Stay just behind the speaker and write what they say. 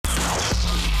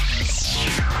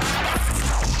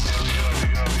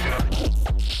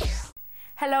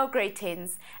Hello grade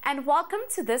 10s and welcome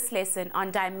to this lesson on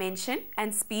dimension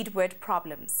and speed word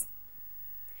problems.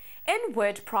 In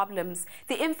word problems,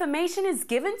 the information is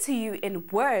given to you in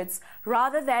words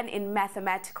rather than in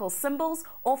mathematical symbols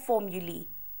or formulae.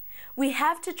 We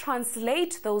have to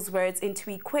translate those words into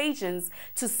equations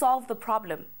to solve the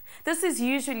problem. This is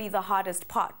usually the hardest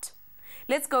part.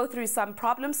 Let's go through some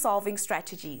problem-solving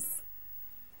strategies.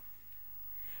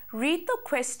 Read the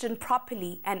question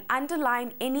properly and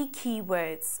underline any key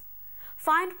words.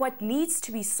 Find what needs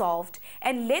to be solved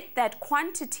and let that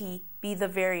quantity be the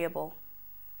variable.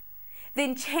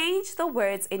 Then change the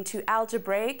words into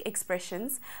algebraic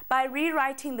expressions by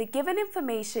rewriting the given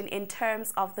information in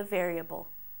terms of the variable.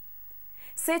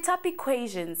 Set up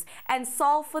equations and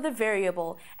solve for the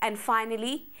variable, and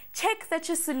finally, check that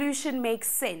your solution makes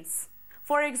sense.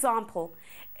 For example,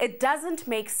 it doesn't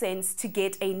make sense to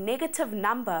get a negative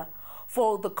number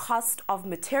for the cost of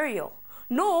material,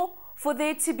 nor for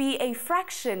there to be a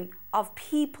fraction of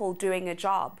people doing a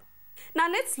job.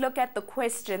 Now let's look at the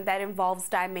question that involves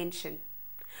dimension.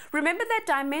 Remember that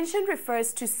dimension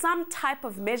refers to some type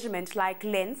of measurement like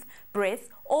length, breadth,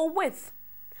 or width.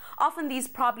 Often these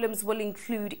problems will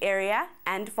include area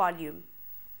and volume.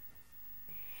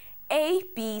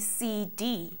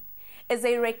 ABCD is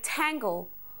a rectangle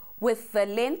with the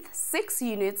length 6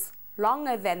 units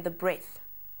longer than the breadth.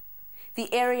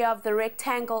 The area of the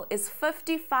rectangle is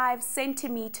 55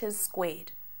 centimeters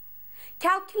squared.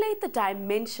 Calculate the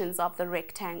dimensions of the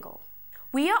rectangle.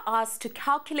 We are asked to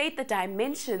calculate the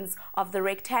dimensions of the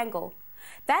rectangle.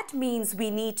 That means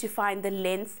we need to find the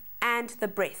length and the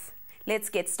breadth. Let's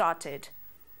get started.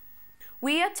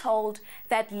 We are told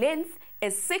that length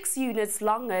is 6 units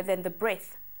longer than the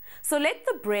breadth. So let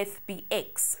the breadth be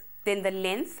x, then the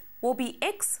length will be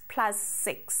x plus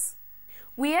 6.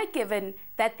 We are given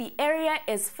that the area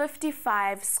is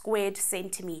 55 squared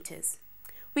centimeters.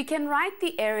 We can write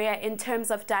the area in terms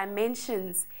of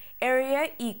dimensions. Area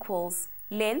equals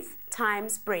length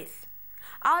times breadth.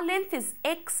 Our length is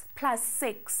x plus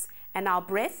 6 and our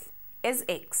breadth is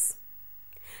x.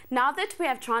 Now that we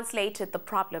have translated the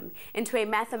problem into a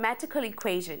mathematical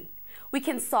equation, we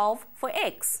can solve for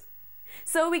x.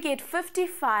 So we get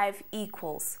 55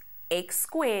 equals x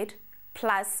squared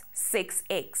plus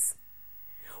 6x.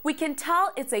 We can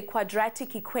tell it's a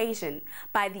quadratic equation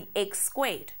by the x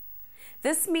squared.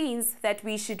 This means that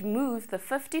we should move the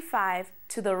 55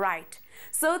 to the right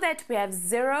so that we have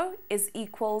 0 is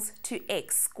equals to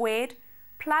x squared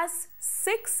plus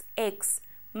 6x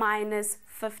minus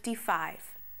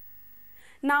 55.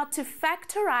 Now to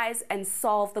factorize and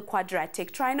solve the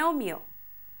quadratic trinomial,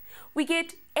 we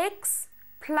get x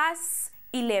plus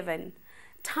 11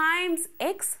 times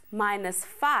x minus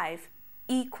 5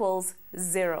 equals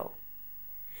 0.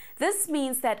 This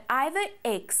means that either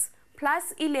x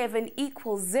plus 11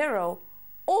 equals 0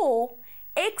 or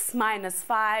x minus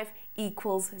 5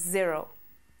 equals 0.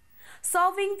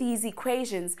 Solving these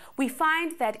equations, we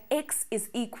find that x is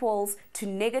equals to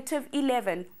negative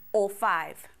 11 or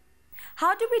 5.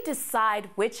 How do we decide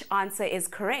which answer is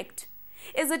correct?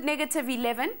 Is it negative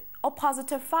 11 or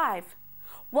positive 5?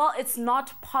 Well, it's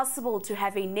not possible to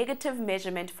have a negative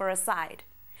measurement for a side.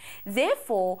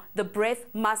 Therefore, the breadth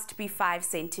must be 5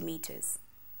 centimeters.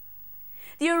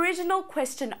 The original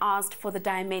question asked for the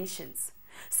dimensions,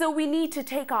 so we need to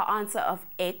take our answer of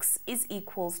x is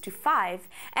equals to 5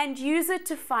 and use it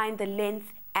to find the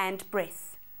length and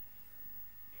breadth.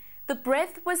 The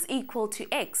breadth was equal to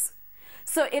x,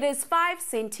 so it is 5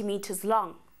 centimeters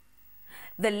long.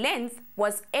 The length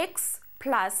was x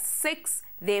plus 6,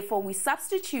 therefore we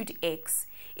substitute x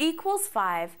equals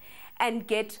 5 and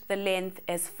get the length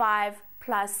as 5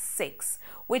 plus 6,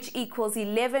 which equals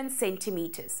 11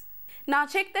 centimeters. Now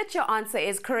check that your answer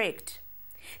is correct.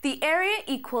 The area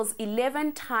equals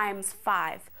 11 times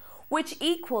 5, which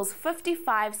equals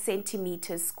 55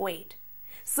 centimeters squared.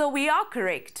 So we are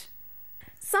correct.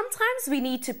 Sometimes we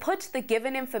need to put the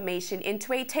given information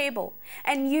into a table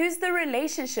and use the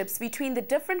relationships between the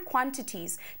different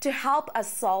quantities to help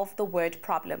us solve the word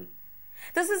problem.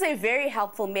 This is a very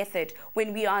helpful method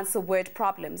when we answer word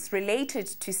problems related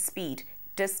to speed,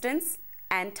 distance,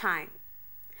 and time.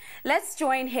 Let's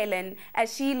join Helen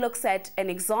as she looks at an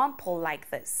example like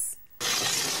this.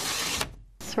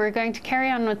 So we're going to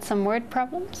carry on with some word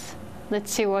problems.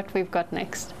 Let's see what we've got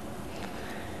next.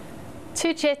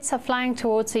 Two jets are flying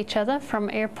towards each other from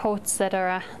airports that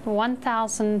are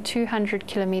 1,200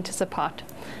 kilometers apart.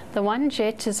 The one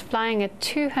jet is flying at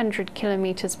 200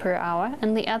 kilometers per hour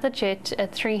and the other jet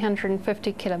at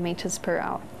 350 kilometers per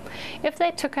hour. If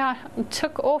they took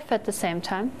off at the same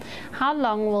time, how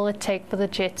long will it take for the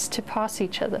jets to pass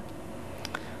each other?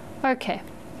 Okay,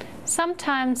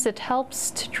 sometimes it helps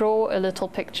to draw a little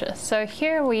picture. So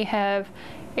here we have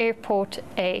airport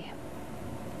A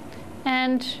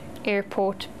and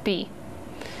airport B.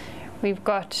 We've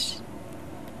got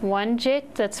one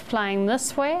jet that's flying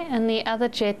this way and the other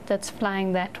jet that's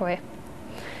flying that way.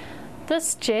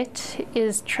 This jet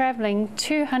is traveling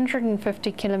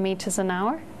 250 kilometers an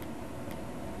hour,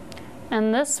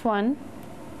 and this one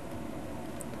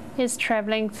is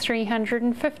traveling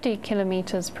 350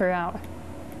 kilometers per hour.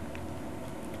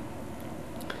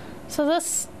 So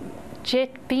this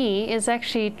jet B is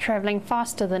actually traveling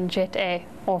faster than jet A,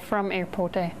 or from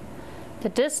airport A. The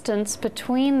distance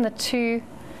between the two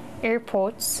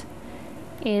airports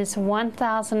is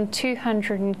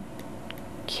 1,200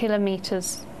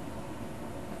 kilometers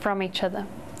from each other.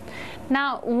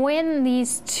 Now, when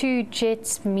these two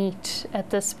jets meet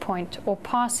at this point, or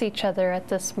pass each other at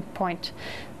this point,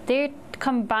 their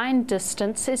combined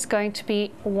distance is going to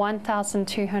be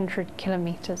 1,200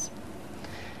 kilometers.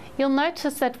 You'll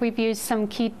notice that we've used some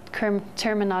key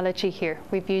terminology here.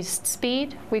 We've used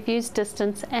speed, we've used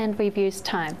distance, and we've used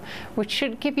time, which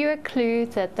should give you a clue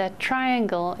that that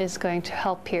triangle is going to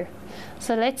help here.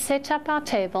 So let's set up our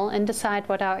table and decide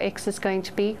what our x is going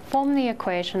to be, form the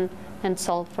equation, and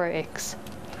solve for x.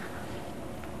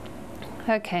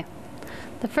 Okay,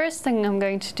 the first thing I'm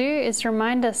going to do is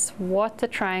remind us what the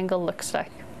triangle looks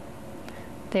like.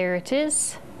 There it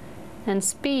is, and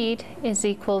speed is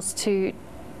equals to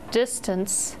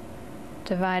distance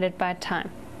divided by time.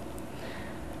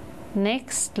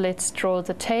 Next, let's draw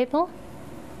the table.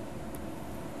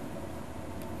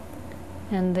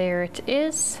 And there it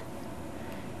is.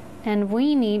 And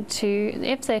we need to,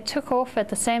 if they took off at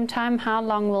the same time, how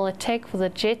long will it take for the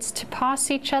jets to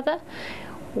pass each other?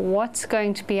 What's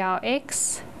going to be our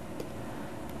x?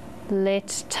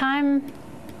 Let time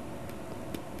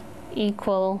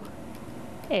equal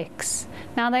x.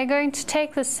 Now they're going to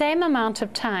take the same amount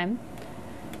of time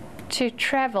to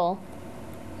travel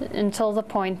until the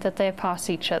point that they pass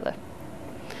each other.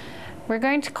 We're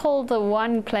going to call the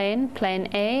one plane, plane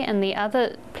A, and the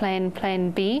other plane,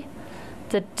 plane B.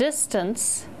 The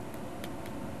distance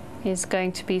is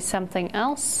going to be something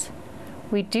else.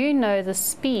 We do know the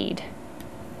speed.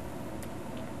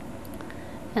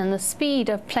 And the speed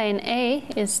of plane A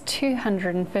is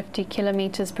 250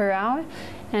 kilometers per hour,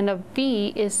 and of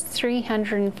B is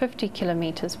 350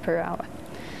 kilometers per hour.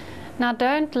 Now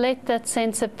don't let that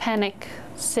sense of panic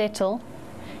settle.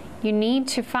 You need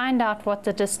to find out what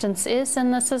the distance is,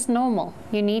 and this is normal.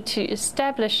 You need to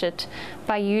establish it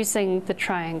by using the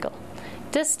triangle.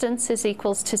 Distance is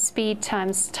equals to speed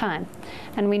times time,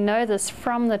 and we know this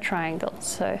from the triangle.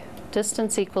 So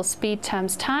distance equals speed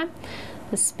times time.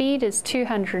 The speed is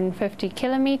 250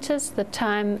 kilometers, the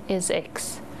time is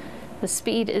x. The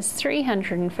speed is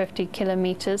 350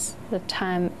 kilometers, the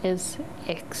time is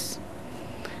x.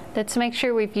 Let's make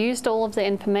sure we've used all of the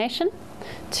information.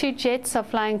 Two jets are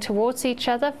flying towards each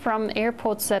other from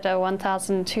airports that are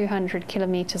 1,200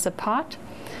 kilometers apart.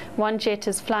 One jet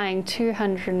is flying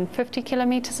 250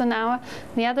 kilometers an hour,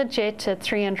 the other jet at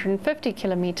 350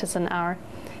 kilometers an hour.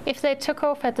 If they took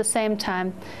off at the same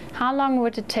time, how long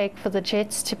would it take for the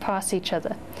jets to pass each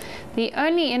other? The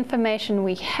only information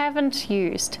we haven't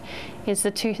used is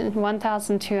the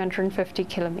 1,250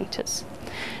 kilometers.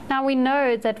 Now we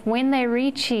know that when they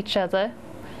reach each other,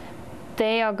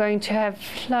 they are going to have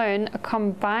flown a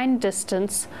combined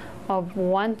distance of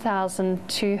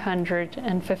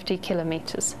 1,250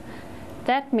 kilometers.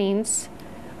 That means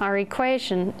our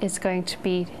equation is going to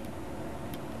be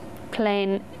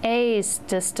plane A's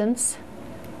distance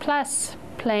plus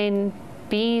plane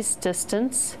B's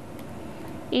distance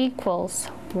equals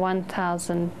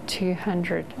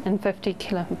 1,250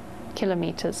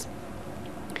 kilometers.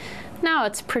 Now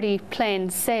it's pretty plain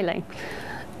sailing.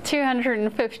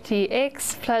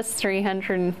 250x plus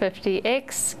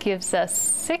 350x gives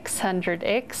us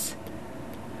 600x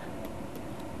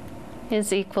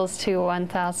is equals to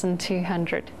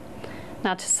 1,200.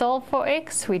 Now to solve for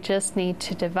x, we just need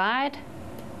to divide.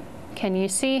 Can you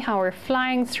see how we're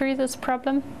flying through this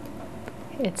problem?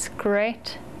 It's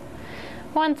great.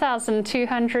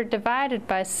 1,200 divided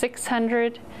by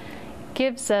 600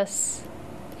 gives us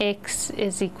x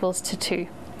is equals to 2.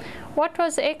 What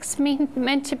was x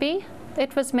meant to be?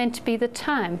 It was meant to be the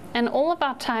time, and all of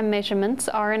our time measurements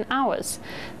are in hours.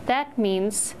 That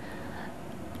means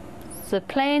the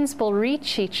planes will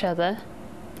reach each other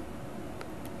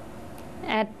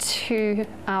at 2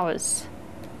 hours.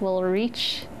 We'll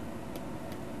reach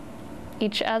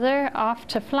each other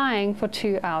after flying for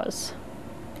 2 hours.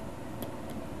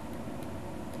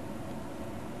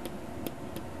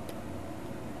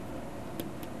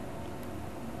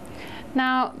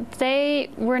 Now, they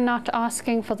were not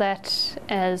asking for that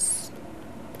as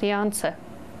the answer.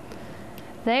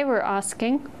 They were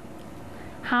asking,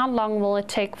 how long will it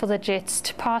take for the jets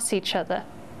to pass each other?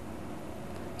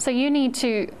 So you need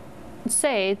to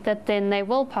say that then they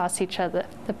will pass each other.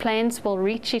 The planes will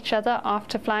reach each other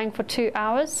after flying for 2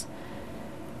 hours,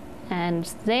 and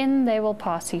then they will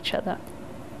pass each other.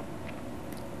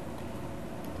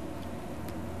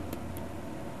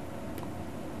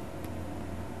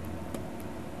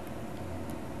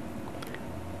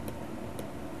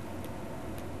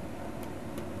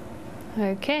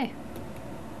 Okay.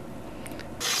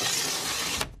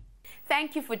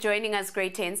 Thank you for joining us,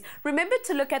 grade 10s. Remember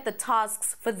to look at the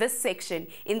tasks for this section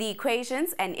in the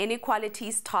equations and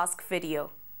inequalities task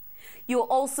video. You'll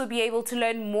also be able to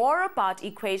learn more about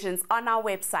equations on our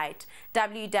website,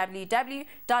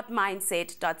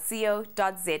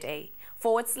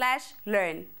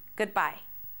 www.mindset.co.za/learn. Goodbye.